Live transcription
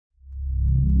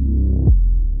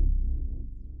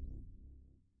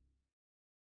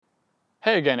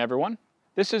Hey again, everyone.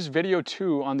 This is video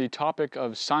 2 on the topic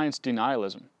of science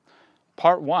denialism.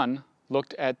 Part 1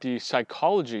 looked at the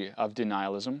psychology of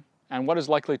denialism and what is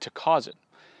likely to cause it.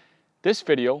 This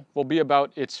video will be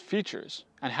about its features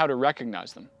and how to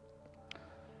recognize them.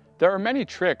 There are many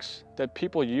tricks that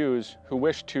people use who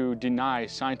wish to deny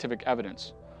scientific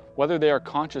evidence, whether they are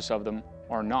conscious of them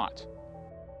or not.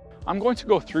 I'm going to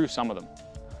go through some of them.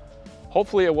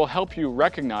 Hopefully it will help you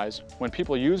recognize when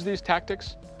people use these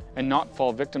tactics and not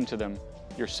fall victim to them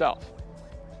yourself.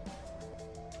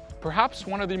 Perhaps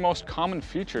one of the most common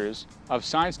features of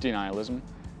science denialism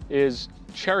is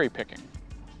cherry picking,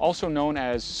 also known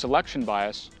as selection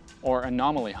bias or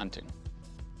anomaly hunting.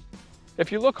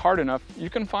 If you look hard enough, you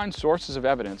can find sources of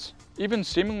evidence, even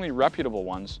seemingly reputable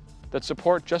ones, that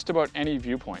support just about any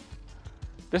viewpoint.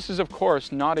 This is of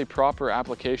course not a proper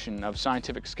application of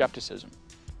scientific skepticism.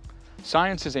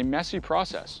 Science is a messy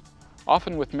process,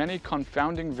 often with many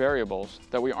confounding variables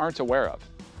that we aren't aware of.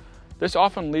 This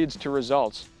often leads to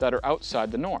results that are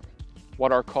outside the norm,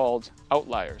 what are called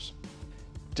outliers.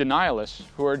 Denialists,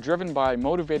 who are driven by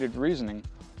motivated reasoning,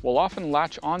 will often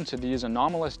latch onto these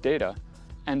anomalous data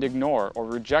and ignore or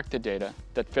reject the data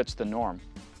that fits the norm.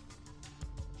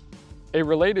 A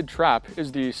related trap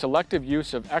is the selective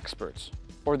use of experts,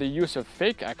 or the use of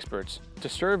fake experts to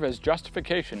serve as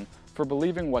justification for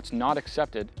believing what's not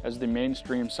accepted as the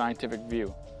mainstream scientific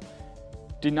view.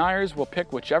 Deniers will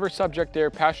pick whichever subject they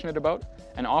are passionate about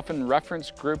and often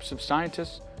reference groups of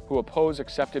scientists who oppose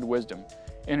accepted wisdom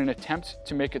in an attempt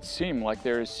to make it seem like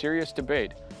there is serious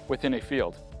debate within a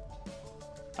field.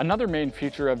 Another main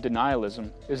feature of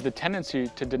denialism is the tendency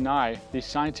to deny the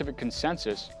scientific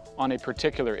consensus on a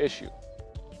particular issue,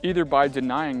 either by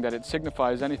denying that it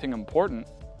signifies anything important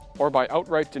or by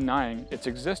outright denying its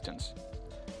existence.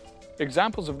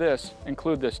 Examples of this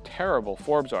include this terrible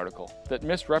Forbes article that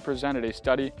misrepresented a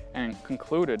study and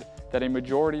concluded that a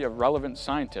majority of relevant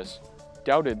scientists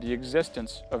doubted the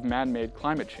existence of man-made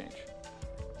climate change.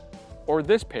 Or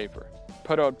this paper,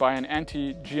 put out by an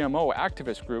anti-GMO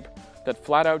activist group that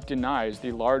flat out denies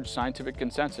the large scientific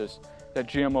consensus that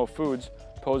GMO foods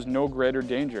pose no greater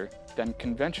danger than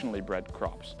conventionally bred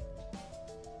crops.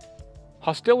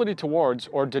 Hostility towards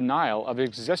or denial of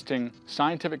existing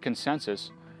scientific consensus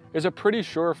is a pretty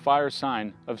surefire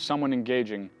sign of someone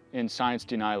engaging in science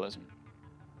denialism.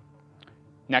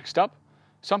 Next up,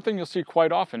 something you'll see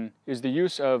quite often is the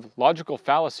use of logical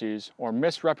fallacies or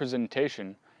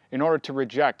misrepresentation in order to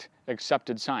reject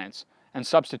accepted science and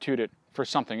substitute it for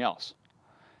something else.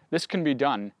 This can be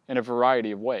done in a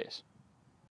variety of ways.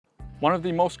 One of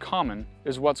the most common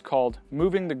is what's called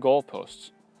moving the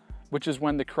goalposts, which is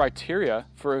when the criteria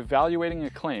for evaluating a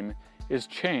claim is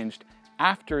changed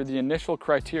after the initial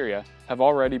criteria have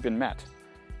already been met,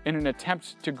 in an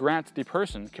attempt to grant the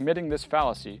person committing this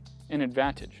fallacy an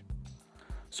advantage.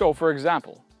 So, for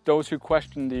example, those who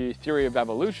question the theory of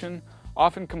evolution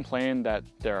often complain that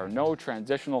there are no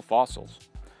transitional fossils.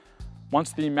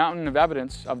 Once the mountain of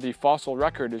evidence of the fossil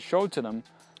record is showed to them,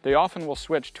 they often will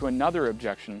switch to another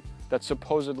objection that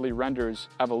supposedly renders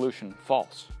evolution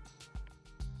false.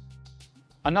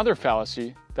 Another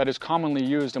fallacy that is commonly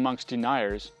used amongst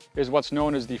deniers is what's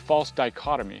known as the false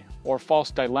dichotomy or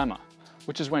false dilemma,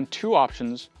 which is when two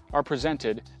options are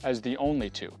presented as the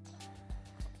only two.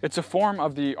 It's a form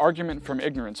of the argument from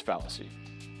ignorance fallacy.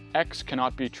 X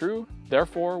cannot be true,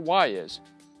 therefore Y is.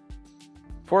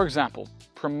 For example,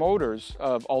 promoters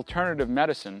of alternative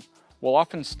medicine will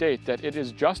often state that it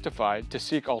is justified to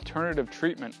seek alternative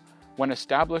treatment when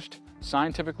established,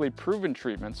 scientifically proven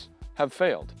treatments have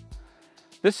failed.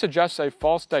 This suggests a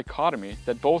false dichotomy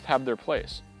that both have their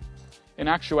place. In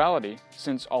actuality,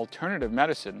 since alternative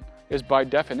medicine is by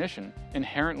definition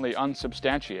inherently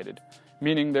unsubstantiated,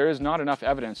 meaning there is not enough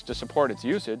evidence to support its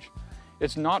usage,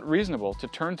 it's not reasonable to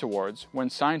turn towards when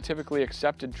scientifically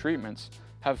accepted treatments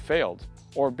have failed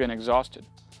or been exhausted.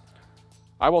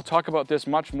 I will talk about this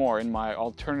much more in my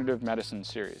alternative medicine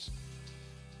series.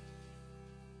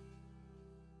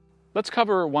 Let's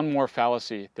cover one more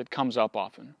fallacy that comes up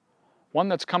often, one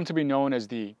that's come to be known as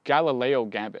the Galileo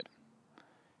gambit.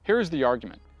 Here is the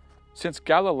argument. Since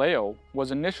Galileo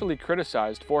was initially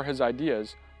criticized for his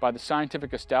ideas by the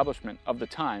scientific establishment of the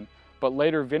time, but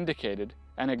later vindicated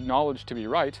and acknowledged to be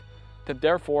right, that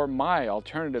therefore my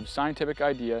alternative scientific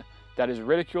idea that is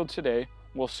ridiculed today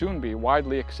will soon be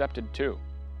widely accepted too.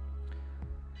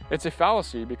 It's a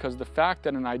fallacy because the fact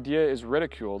that an idea is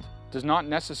ridiculed does not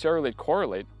necessarily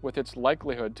correlate with its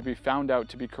likelihood to be found out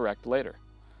to be correct later.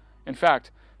 In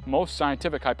fact, most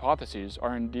scientific hypotheses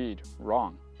are indeed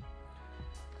wrong.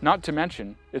 Not to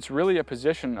mention, it's really a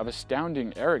position of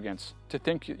astounding arrogance to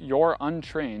think your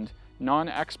untrained,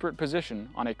 non-expert position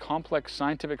on a complex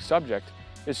scientific subject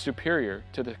is superior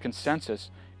to the consensus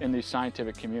in the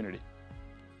scientific community.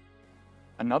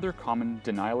 Another common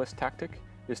denialist tactic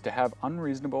is to have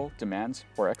unreasonable demands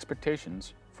or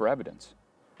expectations for evidence.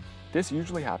 This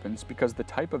usually happens because the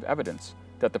type of evidence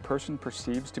that the person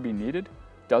perceives to be needed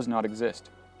does not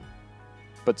exist.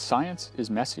 But science is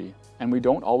messy, and we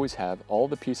don't always have all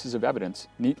the pieces of evidence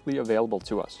neatly available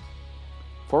to us.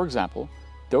 For example,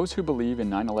 those who believe in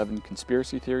 9/11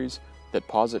 conspiracy theories that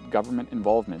posit government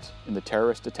involvement in the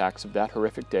terrorist attacks of that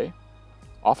horrific day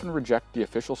often reject the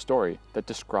official story that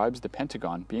describes the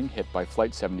Pentagon being hit by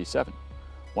Flight 77,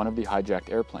 one of the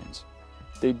hijacked airplanes.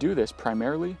 They do this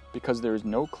primarily because there is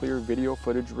no clear video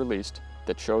footage released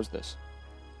that shows this.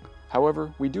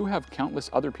 However, we do have countless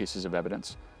other pieces of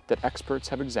evidence that experts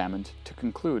have examined to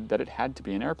conclude that it had to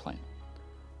be an airplane.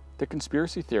 The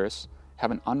conspiracy theorists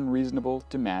have an unreasonable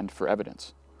demand for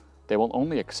evidence. They will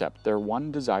only accept their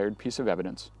one desired piece of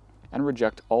evidence and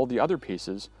reject all the other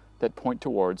pieces that point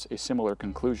towards a similar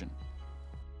conclusion.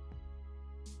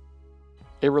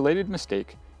 A related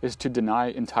mistake is to deny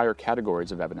entire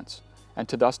categories of evidence, and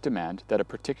to thus demand that a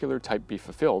particular type be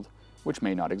fulfilled, which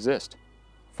may not exist.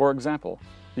 For example,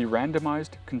 the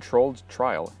randomized controlled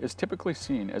trial is typically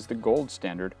seen as the gold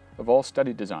standard of all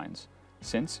study designs,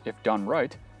 since, if done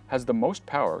right, has the most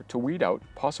power to weed out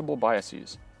possible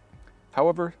biases.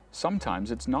 However,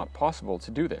 sometimes it's not possible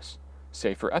to do this,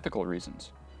 say for ethical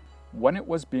reasons. When it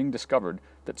was being discovered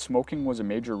that smoking was a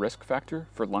major risk factor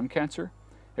for lung cancer,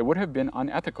 it would have been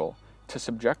unethical to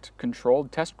subject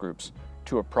controlled test groups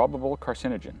to a probable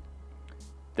carcinogen.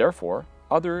 Therefore,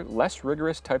 other, less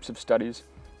rigorous types of studies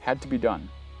had to be done,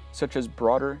 such as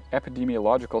broader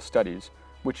epidemiological studies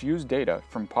which use data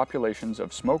from populations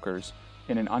of smokers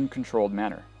in an uncontrolled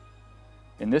manner.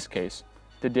 In this case,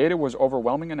 the data was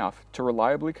overwhelming enough to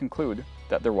reliably conclude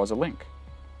that there was a link.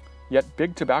 Yet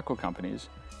big tobacco companies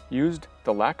used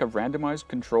the lack of randomized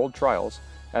controlled trials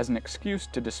as an excuse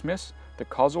to dismiss the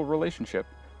causal relationship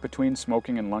between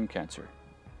smoking and lung cancer.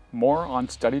 More on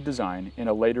study design in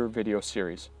a later video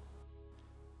series.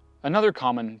 Another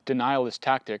common denialist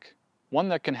tactic, one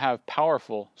that can have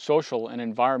powerful social and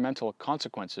environmental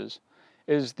consequences,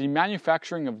 is the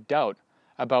manufacturing of doubt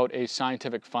about a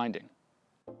scientific finding.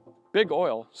 Big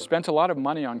Oil spent a lot of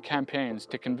money on campaigns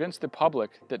to convince the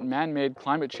public that man-made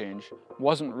climate change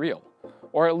wasn't real,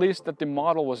 or at least that the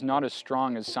model was not as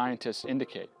strong as scientists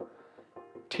indicate.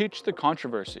 Teach the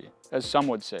controversy, as some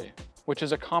would say, which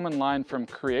is a common line from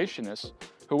creationists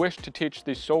who wish to teach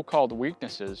the so-called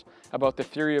weaknesses about the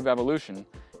theory of evolution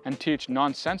and teach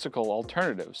nonsensical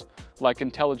alternatives like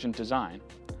intelligent design.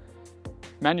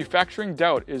 Manufacturing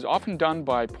doubt is often done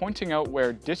by pointing out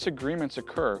where disagreements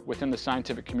occur within the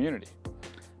scientific community,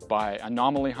 by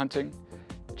anomaly hunting,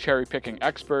 cherry-picking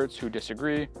experts who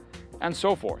disagree, and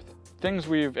so forth, things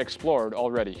we've explored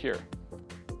already here.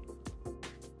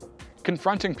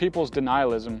 Confronting people's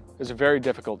denialism is a very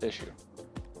difficult issue.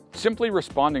 Simply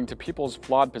responding to people's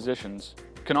flawed positions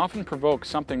can often provoke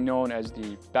something known as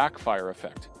the backfire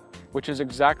effect, which is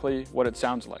exactly what it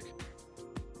sounds like.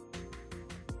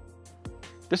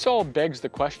 This all begs the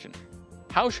question,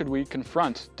 how should we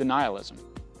confront denialism?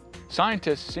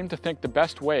 Scientists seem to think the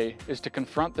best way is to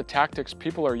confront the tactics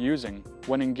people are using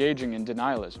when engaging in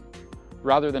denialism,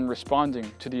 rather than responding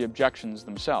to the objections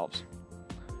themselves.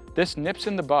 This nips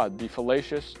in the bud the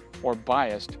fallacious, or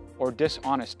biased, or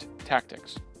dishonest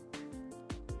tactics.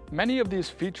 Many of these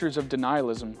features of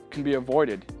denialism can be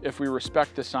avoided if we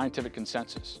respect the scientific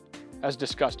consensus, as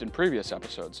discussed in previous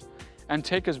episodes, and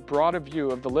take as broad a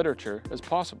view of the literature as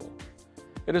possible.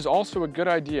 It is also a good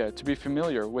idea to be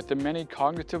familiar with the many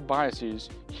cognitive biases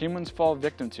humans fall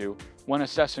victim to when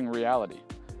assessing reality,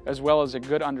 as well as a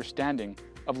good understanding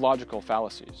of logical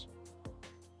fallacies.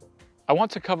 I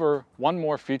want to cover one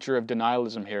more feature of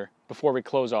denialism here before we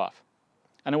close off,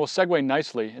 and it will segue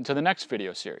nicely into the next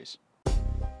video series.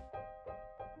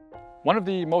 One of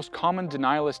the most common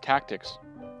denialist tactics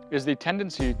is the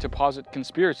tendency to posit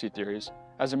conspiracy theories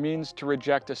as a means to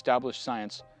reject established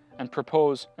science and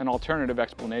propose an alternative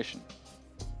explanation.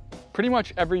 Pretty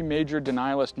much every major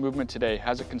denialist movement today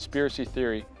has a conspiracy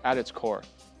theory at its core.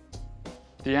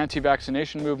 The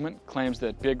anti-vaccination movement claims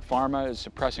that Big Pharma is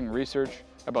suppressing research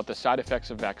about the side effects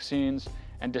of vaccines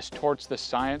and distorts the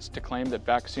science to claim that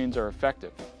vaccines are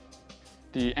effective.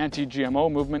 The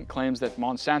anti-GMO movement claims that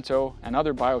Monsanto and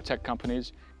other biotech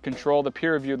companies control the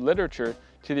peer-reviewed literature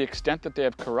to the extent that they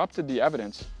have corrupted the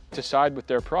evidence to side with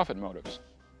their profit motives.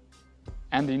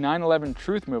 And the 9/11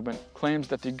 Truth movement claims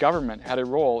that the government had a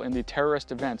role in the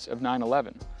terrorist events of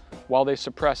 9/11, while they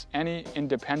suppress any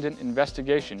independent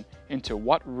investigation into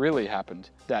what really happened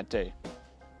that day.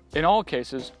 In all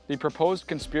cases, the proposed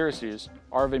conspiracies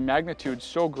are of a magnitude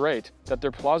so great that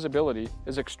their plausibility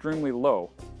is extremely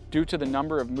low due to the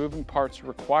number of moving parts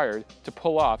required to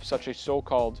pull off such a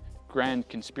so-called grand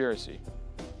conspiracy.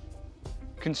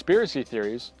 Conspiracy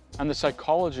theories and the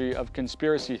psychology of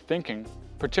conspiracy thinking,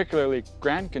 particularly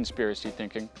grand conspiracy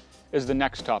thinking, is the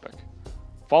next topic.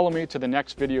 Follow me to the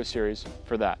next video series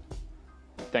for that.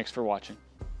 Thanks for watching.